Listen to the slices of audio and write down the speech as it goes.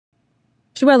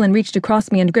Llewellyn reached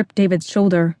across me and gripped David's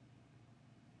shoulder.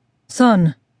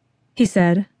 "Son," he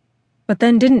said, but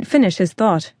then didn't finish his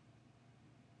thought.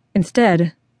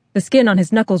 Instead, the skin on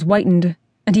his knuckles whitened,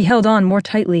 and he held on more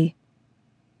tightly.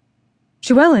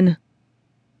 "Llewellyn!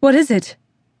 What is it?"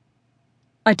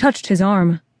 I touched his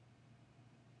arm.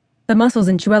 The muscles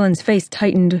in Llewellyn's face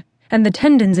tightened, and the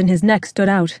tendons in his neck stood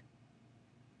out.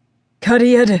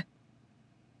 "Cariad!"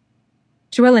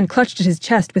 Llewellyn clutched at his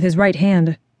chest with his right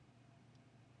hand.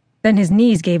 Then his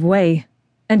knees gave way,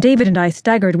 and David and I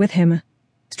staggered with him,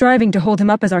 striving to hold him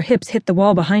up as our hips hit the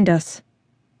wall behind us.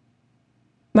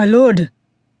 "My lord!"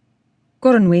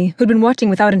 Goronwy, who'd been watching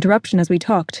without interruption as we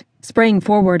talked, sprang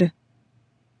forward.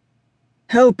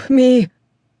 "Help me!"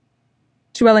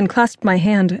 Llewellyn clasped my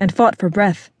hand and fought for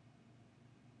breath.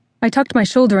 I tucked my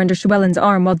shoulder under Llewellyn's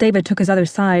arm while David took his other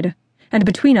side, and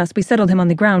between us we settled him on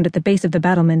the ground at the base of the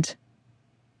battlement.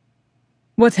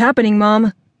 "What's happening,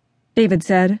 Mom?" David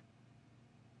said.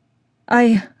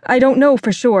 I don't know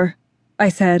for sure," I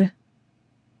said.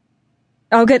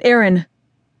 "I'll get Aaron."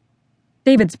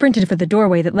 David sprinted for the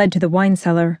doorway that led to the wine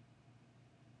cellar.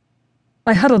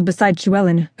 I huddled beside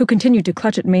Llewellyn, who continued to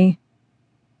clutch at me.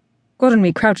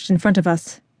 Goronwy crouched in front of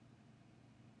us.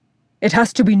 "It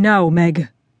has to be now, Meg.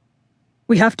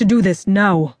 We have to do this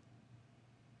now."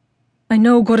 "I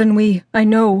know, Goronwy, I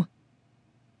know."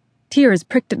 Tears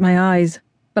pricked at my eyes,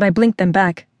 but I blinked them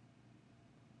back.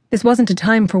 This wasn't a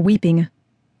time for weeping.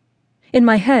 In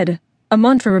my head, a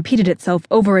mantra repeated itself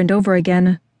over and over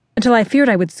again, until I feared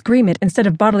I would scream it instead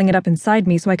of bottling it up inside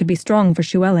me so I could be strong for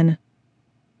Llewellyn.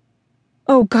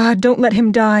 "Oh God, don't let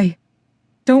him die.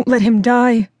 Don't let him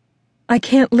die. I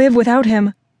can't live without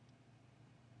him."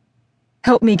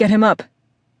 "Help me get him up."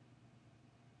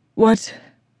 What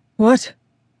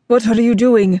are you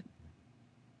doing?"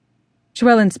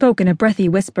 Llewellyn spoke in a breathy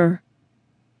whisper.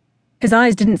 His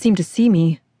eyes didn't seem to see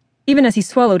me, even as he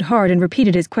swallowed hard and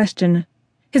repeated his question.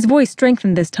 His voice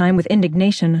strengthened this time with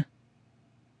indignation.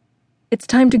 "It's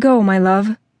time to go, my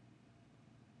love."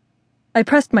 I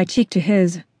pressed my cheek to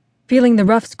his, feeling the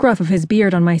rough scruff of his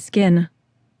beard on my skin.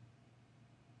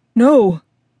 "No!"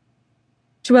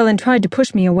 Llewellyn tried to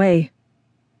push me away.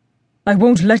 "I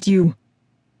won't let you."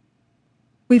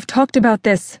 "We've talked about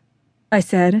this," I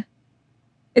said.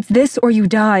 "It's this or you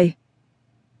die."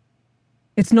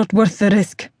 "It's not worth the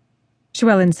risk,"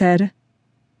 Llewellyn said.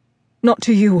 "Not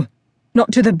to you.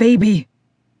 Not to the baby."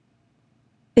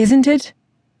 "Isn't it?"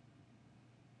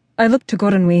 I looked to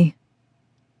Goronwy.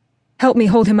 "Help me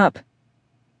hold him up.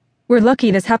 We're lucky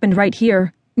this happened right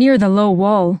here, near the low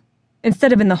wall,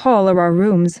 instead of in the hall or our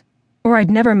rooms, or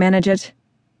I'd never manage it."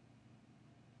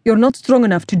 "You're not strong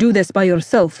enough to do this by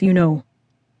yourself, you know,"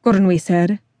 Goronwy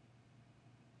said.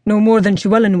 "No more than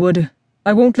Llewellyn would.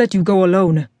 I won't let you go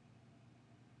alone."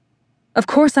 "Of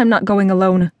course I'm not going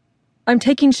alone. I'm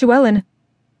taking Llewellyn."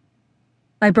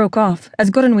 I broke off as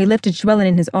Goronwy lifted Llewellyn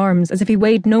in his arms as if he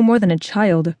weighed no more than a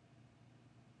child.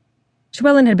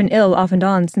 Llewellyn had been ill off and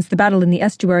on since the battle in the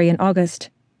estuary in August.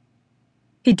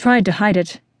 He'd tried to hide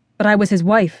it, but I was his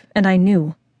wife, and I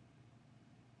knew.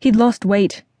 He'd lost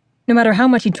weight, no matter how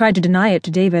much he tried to deny it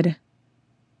to David.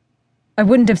 I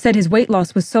wouldn't have said his weight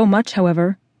loss was so much,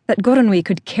 however, that Goronwy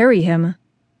could carry him.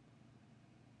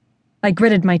 I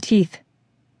gritted my teeth.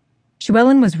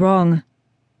 Llewellyn was wrong.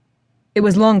 It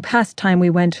was long past time we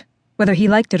went, whether he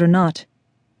liked it or not.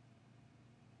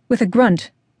 With a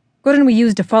grunt, Goronwy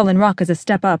used a fallen rock as a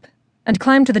step up, and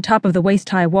climbed to the top of the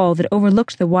waist-high wall that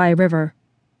overlooked the Wye River.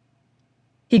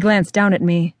 He glanced down at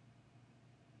me.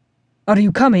 "Are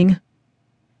you coming?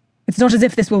 It's not as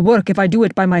if this will work if I do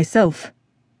it by myself."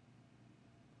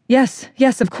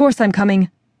 Yes, of course I'm coming."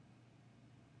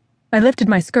 I lifted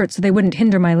my skirts so they wouldn't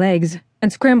hinder my legs,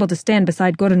 and scrambled to stand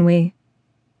beside Goronwy.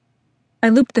 I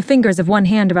looped the fingers of one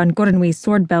hand around Goronwy's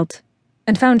sword belt,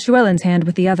 and found Llewellyn's hand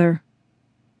with the other.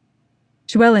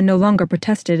 Llewellyn no longer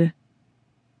protested.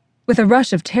 With a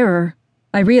rush of terror,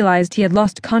 I realized he had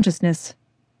lost consciousness.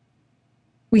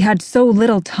 We had so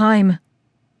little time.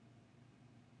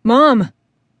 "Mom!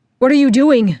 What are you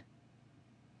doing?"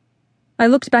 I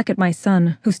looked back at my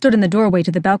son, who stood in the doorway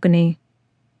to the balcony.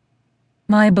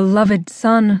 My beloved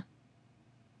son.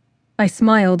 I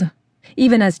smiled,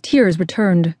 even as tears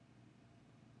returned.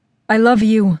 "I love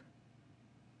you.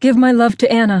 Give my love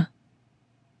to Anna."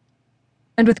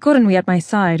 And with Goronwy at my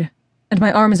side, and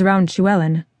my arms around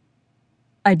Llewellyn,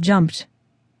 I jumped.